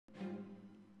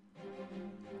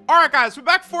Alright guys, we're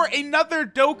back for another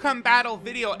Dokkan battle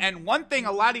video, and one thing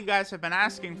a lot of you guys have been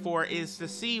asking for is to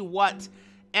see what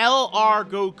LR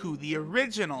Goku, the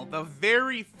original, the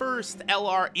very first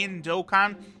LR in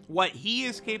Dokkan, what he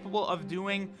is capable of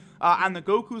doing on the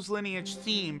Goku's Lineage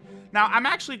team. Now,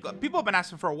 people have been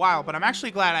asking for a while, but I'm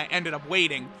actually glad I ended up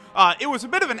waiting. It was a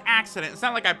bit of an accident. It's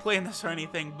not like I planned this or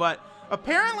anything, but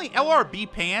apparently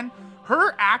LRB Pan,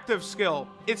 her active skill,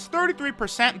 it's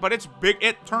 33%, but it's big.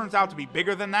 It turns out to be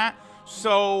bigger than that.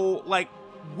 So, like,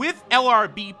 with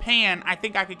LRB Pan, I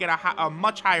think I could get a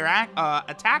much higher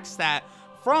attack stat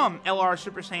from LR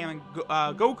Super Saiyan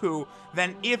Goku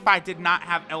than if I did not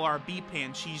have LRB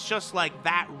Pan. She's just, like,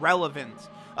 that relevant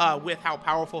with how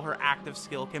powerful her active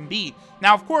skill can be.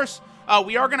 Now, of course,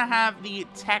 we are going to have the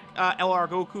TEQ LR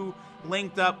Goku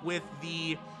linked up with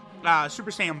the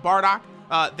Super Saiyan Bardock.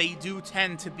 They do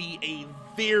tend to be a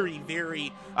very,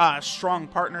 very strong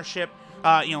partnership,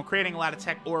 you know, creating a lot of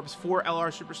TEQ orbs for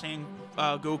LR Super Saiyan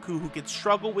Goku, who could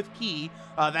struggle with Ki.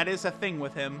 That is a thing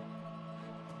with him.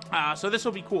 So this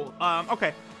will be cool.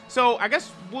 Okay, so I guess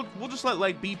we'll just let,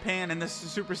 like, B-Pan and this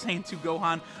Super Saiyan 2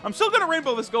 Gohan. I'm still going to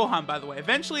rainbow this Gohan, by the way.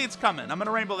 Eventually it's coming. I'm going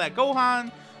to rainbow that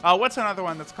Gohan. What's another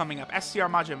one that's coming up? SCR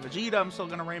Majin Vegeta. I'm still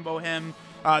going to rainbow him.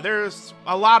 There's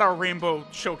a lot of rainbow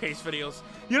showcase videos.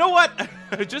 You know what?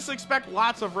 Just expect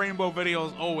lots of rainbow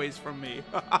videos always from me.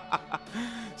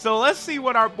 So let's see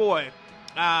what our boy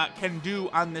can do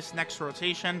on this next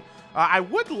rotation. I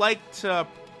would like to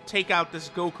take out this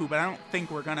Goku, but I don't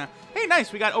think we're gonna. Hey,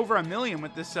 nice. We got over 1 million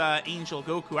with this Angel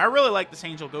Goku. I really like this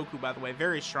Angel Goku, by the way.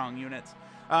 Very strong units.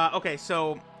 Okay,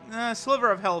 so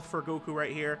sliver of health for Goku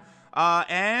right here.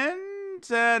 And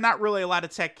not really a lot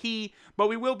of tech key, but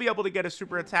we will be able to get a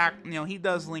super attack. You know, he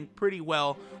does link pretty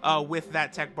well with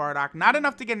that TEQ Bardock. Not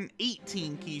enough to get an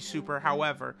 18 key super,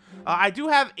 however. I do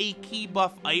have a key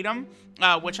buff item,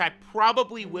 which I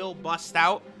probably will bust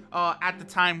out at the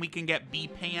time we can get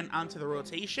B-Pan onto the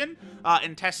rotation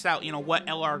and test out, you know, what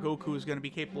LR Goku is going to be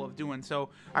capable of doing. So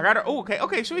I got to, oh,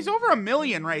 okay, so he's over 1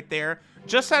 million right there.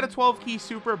 Just had a 12 key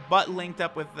super, but linked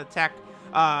up with the TEQ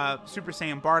Super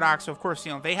Saiyan Bardock. So of course,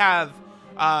 you know, they have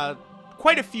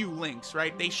quite a few links,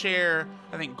 right? They share,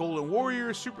 I think, Golden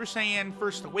Warrior, Super Saiyan,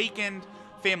 First Awakened,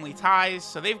 Family Ties,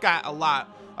 so they've got a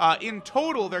lot. In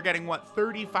total, they're getting, what,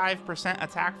 35%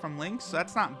 attack from links? So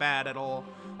that's not bad at all.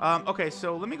 Okay,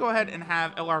 so let me go ahead and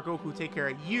have LR Goku take care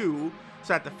of you,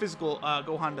 so that the physical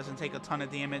Gohan doesn't take a ton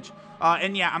of damage.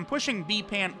 And yeah, I'm pushing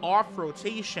B-Pan off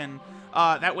rotation.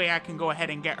 That way I can go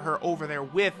ahead and get her over there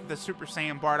with the Super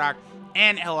Saiyan Bardock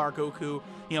and LR Goku.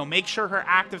 You know, make sure her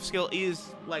active skill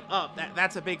is, like, up.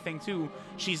 That's a big thing, too.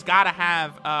 She's got to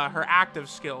have her active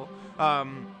skill,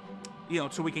 you know,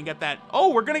 so we can get that.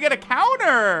 Oh, we're going to get a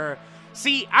counter!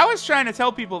 See, I was trying to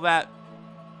tell people that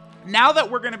now that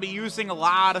we're going to be using a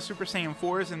lot of Super Saiyan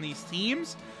 4s in these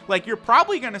teams, like, you're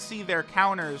probably going to see their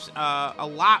counters a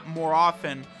lot more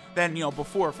often than, you know,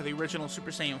 before for the original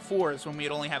Super Saiyan 4s when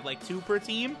we'd only have, like, 2 per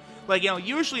team. Like, you know,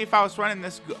 usually if I was running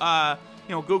this,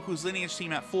 you know, Goku's Lineage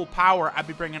team at full power, I'd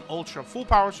be bringing Ultra Full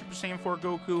Power Super Saiyan 4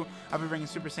 Goku, I'd be bringing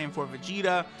Super Saiyan 4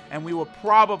 Vegeta, and we will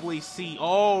probably see,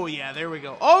 oh yeah, there we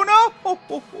go. Oh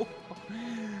no!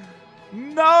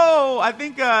 No! I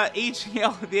think the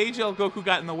AGL Goku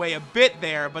got in the way a bit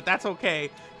there, but that's okay,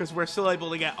 because we're still able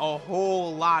to get a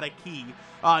whole lot of ki.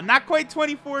 Not quite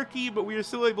 24 ki, but we are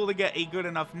still able to get a good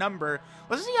enough number.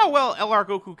 Let's see how well LR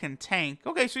Goku can tank.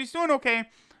 Okay, so he's doing okay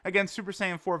against Super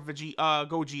Saiyan 4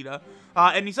 Gogeta.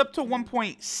 And he's up to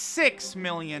 1.6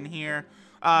 million here.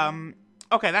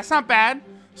 Okay, that's not bad.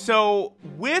 So,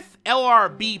 with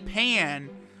LRB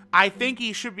Pan, I think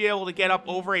he should be able to get up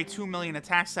over a 2 million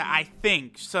attack stat, I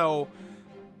think. So,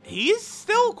 he's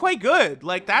still quite good.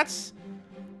 Like, that's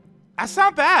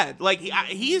not bad. Like,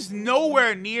 he's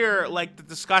nowhere near, like, the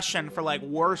discussion for, like,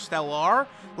 worst LR.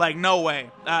 Like, no way.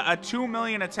 A 2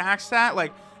 million attack stat,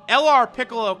 like, LR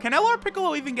Piccolo, can LR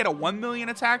Piccolo even get a 1 million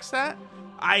attack stat?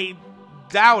 I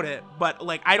doubt it, but,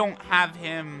 like, I don't have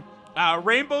him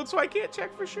rainbowed, so I can't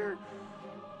check for sure.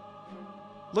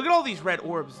 Look at all these red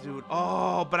orbs, dude.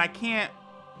 Oh, but I can't.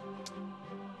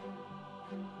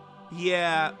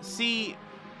 Yeah, see,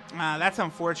 that's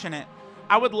unfortunate.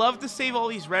 I would love to save all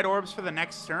these red orbs for the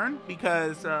next turn,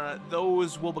 because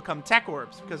those will become TEQ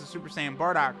orbs because of Super Saiyan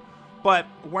Bardock. But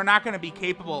we're not going to be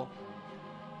capable.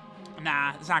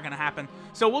 Nah, it's not going to happen.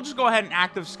 So we'll just go ahead and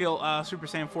active skill Super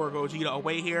Saiyan 4 Gogeta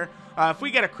away here. If we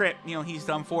get a crit, you know, he's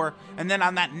done for. And then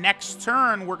on that next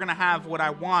turn, we're going to have what I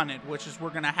wanted, which is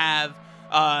we're going to have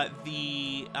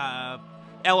the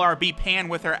LRB Pan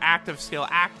with her active skill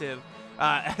active.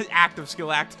 Active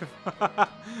skill active.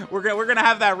 we're gonna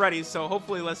have that ready, so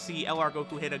hopefully let's see LR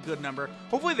Goku hit a good number.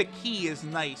 Hopefully the key is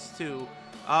nice too.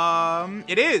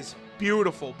 It is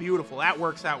beautiful, beautiful. That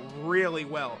works out really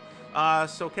well.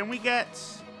 So can we get...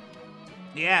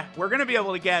 Yeah, we're gonna be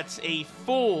able to get a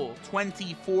full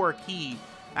 24 key.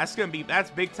 That's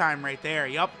big time right there.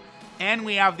 Yup. And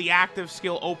we have the active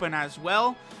skill open as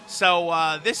well.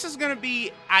 So this is gonna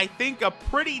be, I think, a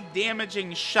pretty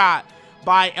damaging shot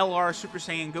by LR Super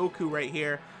Saiyan Goku right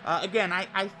here. Again,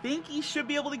 I think he should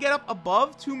be able to get up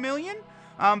above 2 million.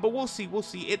 But we'll see, we'll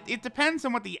see. It depends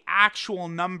on what the actual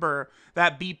number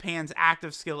that B-Pan's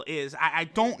active skill is. I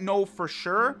don't know for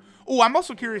sure. Oh, I'm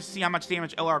also curious to see how much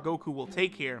damage LR Goku will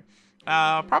take here.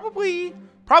 Probably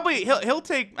he'll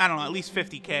take, I don't know, at least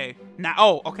 50k. Now,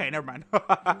 oh, okay, never mind.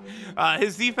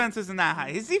 His defense isn't that high.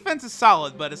 His defense is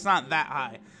solid, but it's not that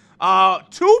high.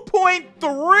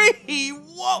 2.3.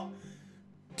 Whoa,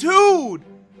 dude,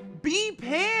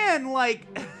 B-Pan, like.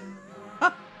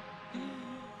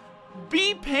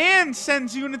 B-Pan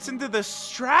sends units into the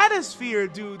stratosphere,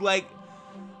 dude. Like,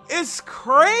 it's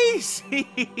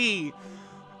crazy.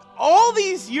 All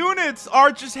these units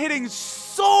are just hitting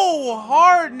so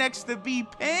hard next to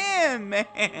B-Pan,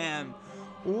 man.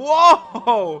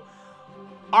 Whoa.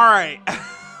 All right.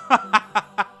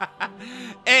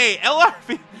 Hey,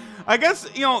 LRB. I guess,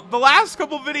 you know, the last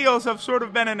couple videos have sort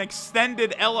of been an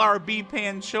extended LR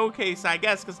B-Pan showcase, I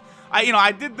guess, because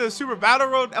I did the Super Battle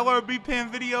Road LR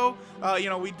B-Pan video.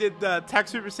 We did the TEQ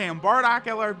Super Saiyan Bardock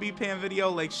LR B-Pan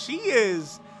video. Like,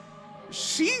 she's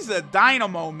a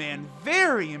dynamo, man.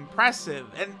 Very impressive.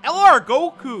 And LR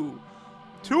Goku,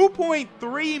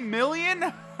 2.3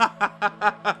 million?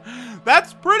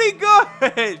 That's pretty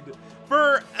good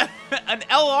for an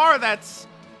LR that's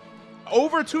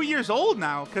over 2 years old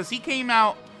now, because he came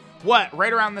out, what,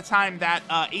 right around the time that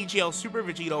AGL Super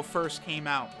Vegito first came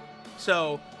out.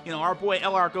 So, our boy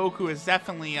LR Goku is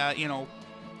definitely,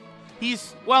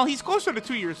 he's closer to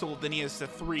 2 years old than he is to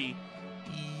 3.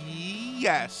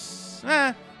 Yes.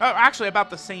 Actually, about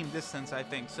the same distance, I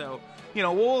think. So,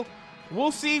 we'll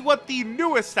see what the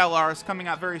newest LRs coming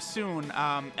out very soon,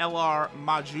 LR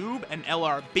Majub and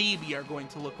LR Baby, are going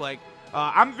to look like.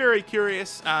 I'm very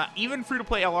curious. Even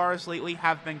free-to-play LRs lately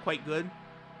have been quite good.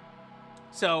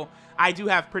 So, I do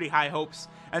have pretty high hopes.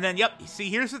 And then, yep, see,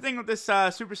 here's the thing with this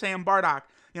Super Saiyan Bardock.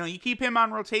 You keep him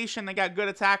on rotation, they got good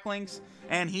attack links,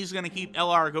 and he's going to keep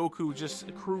LR Goku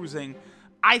just cruising.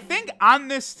 I think on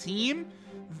this team,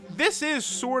 this is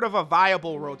sort of a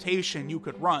viable rotation you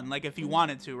could run, like, if you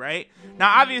wanted to, right?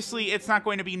 Now, obviously, it's not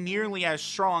going to be nearly as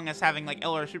strong as having, like,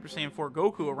 LR Super Saiyan 4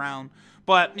 Goku around,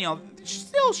 but,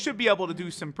 still should be able to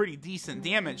do some pretty decent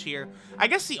damage here. I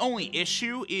guess the only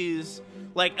issue is,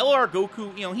 like, LR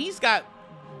Goku, he's got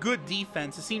good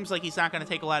defense. It seems like he's not going to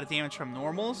take a lot of damage from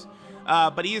normals,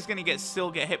 but he is going to still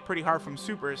get hit pretty hard from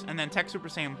supers. And then TEQ Super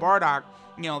Saiyan Bardock,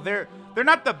 they're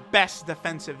not the best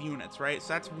defensive units, right?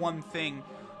 So that's one thing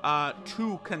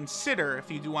to consider if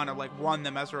you do want to, like, run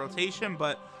them as a rotation.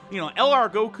 But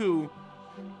LR Goku,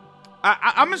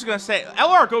 I'm just gonna say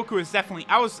LR Goku is definitely.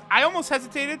 I almost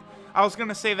hesitated. I was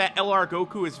gonna say that LR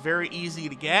Goku is very easy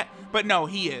to get, but no,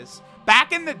 he is.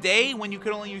 Back in the day, when you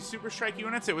could only use Super Strike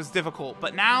units, it was difficult.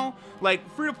 But now, like,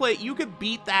 free-to-play, you could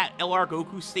beat that LR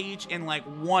Goku stage in, like,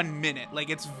 1 minute.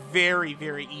 Like, it's very,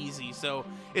 very easy. So,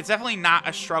 it's definitely not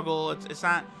a struggle. It's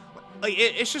not... Like,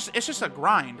 it's just a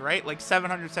grind, right? Like,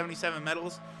 777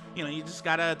 medals. You just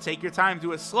gotta take your time,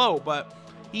 do it slow. But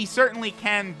he certainly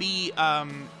can be a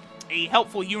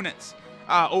helpful unit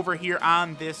over here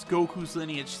on this Goku's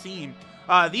Lineage team.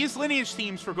 These lineage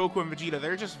teams for Goku and Vegeta,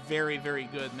 they're just very, very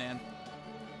good, man.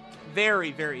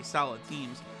 Very, very solid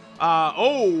teams.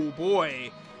 Oh, boy.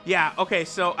 Yeah, okay,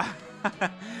 so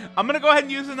I'm going to go ahead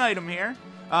and use an item here.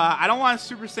 I don't want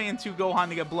Super Saiyan 2 Gohan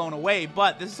to get blown away,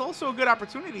 but this is also a good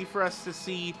opportunity for us to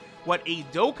see what a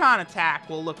Dokkan attack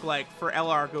will look like for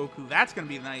LR Goku. That's going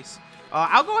to be nice.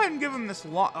 I'll go ahead and give him this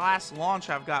last launch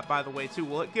I've got, by the way, too.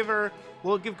 Will it give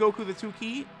Goku the 2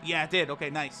 key? Yeah, it did. Okay,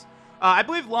 nice. I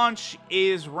believe launch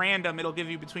is random. It'll give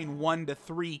you between 1 to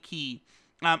 3 key.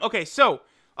 Okay, so,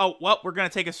 we're going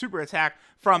to take a super attack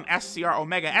from SCR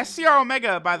Omega. SCR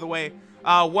Omega, by the way,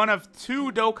 one of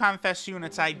 2 Dokkan Fest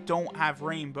units I don't have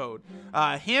rainbowed.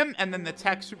 Him and then the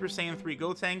TEQ Super Saiyan 3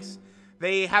 Gotenks.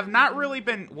 They have not really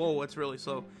been... Whoa, it's really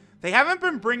slow. They haven't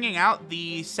been bringing out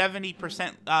the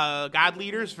 70% God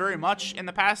Leaders very much in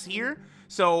the past year.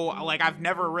 So, like, I've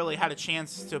never really had a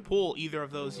chance to pull either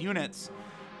of those units.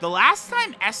 The last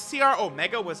time SCR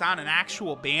Omega was on an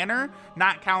actual banner,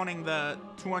 not counting the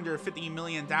 250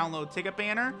 million download ticket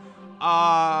banner,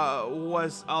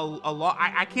 was a lot.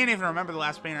 I can't even remember the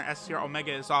last banner SSJ4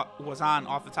 Omega was on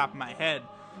off the top of my head.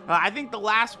 I think the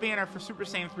last banner for Super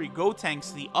Saiyan 3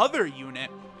 Gotenks, the other unit,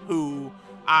 who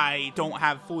I don't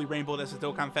have fully rainbowed as a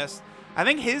Dokkan Fest, I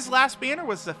think his last banner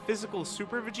was the physical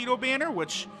Super Vegito banner,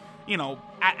 which, you know,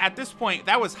 at this point,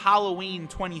 that was Halloween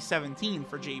 2017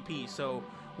 for JP, so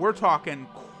we're talking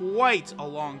quite a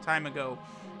long time ago.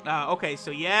 Okay, so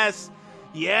yes,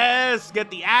 get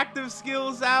the active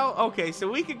skills out. Okay, so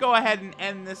we could go ahead and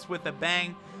end this with a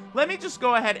bang. Let me just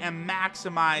go ahead and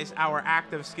maximize our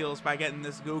active skills by getting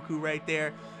this Goku right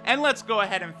there. And let's go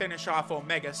ahead and finish off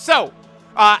Omega. So,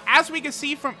 as we can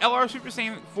see from LR Super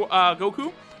Saiyan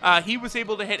Goku, he was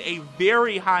able to hit a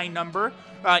very high number.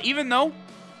 Even though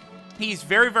he's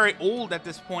very, very old at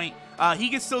this point, he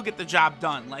can still get the job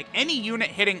done. Like, any unit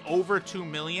hitting over 2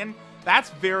 million, that's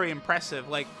very impressive.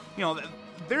 Like, you know,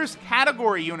 there's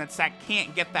category units that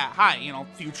can't get that high. You know,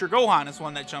 Future Gohan is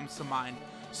one that jumps to mind.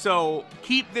 So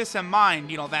keep this in mind,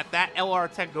 you know, that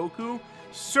LR Tech Goku,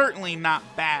 certainly not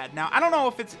bad. Now, I don't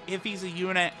know if he's a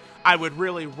unit I would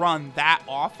really run that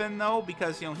often, though,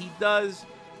 because, you know, he does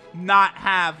not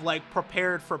have, like,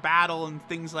 prepared for battle and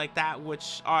things like that,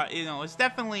 which, you know, is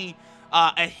definitely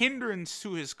a hindrance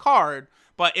to his card.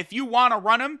 But if you want to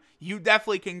run him, you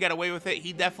definitely can get away with it.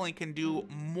 He definitely can do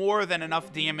more than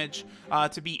enough damage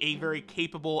to be a very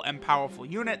capable and powerful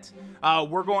unit.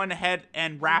 We're going ahead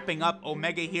and wrapping up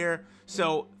Omega here.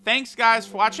 So thanks, guys,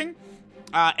 for watching.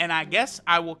 And I guess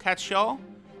I will catch y'all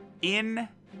in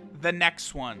the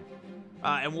next one.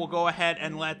 And we'll go ahead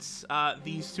and let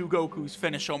these two Gokus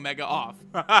finish Omega off.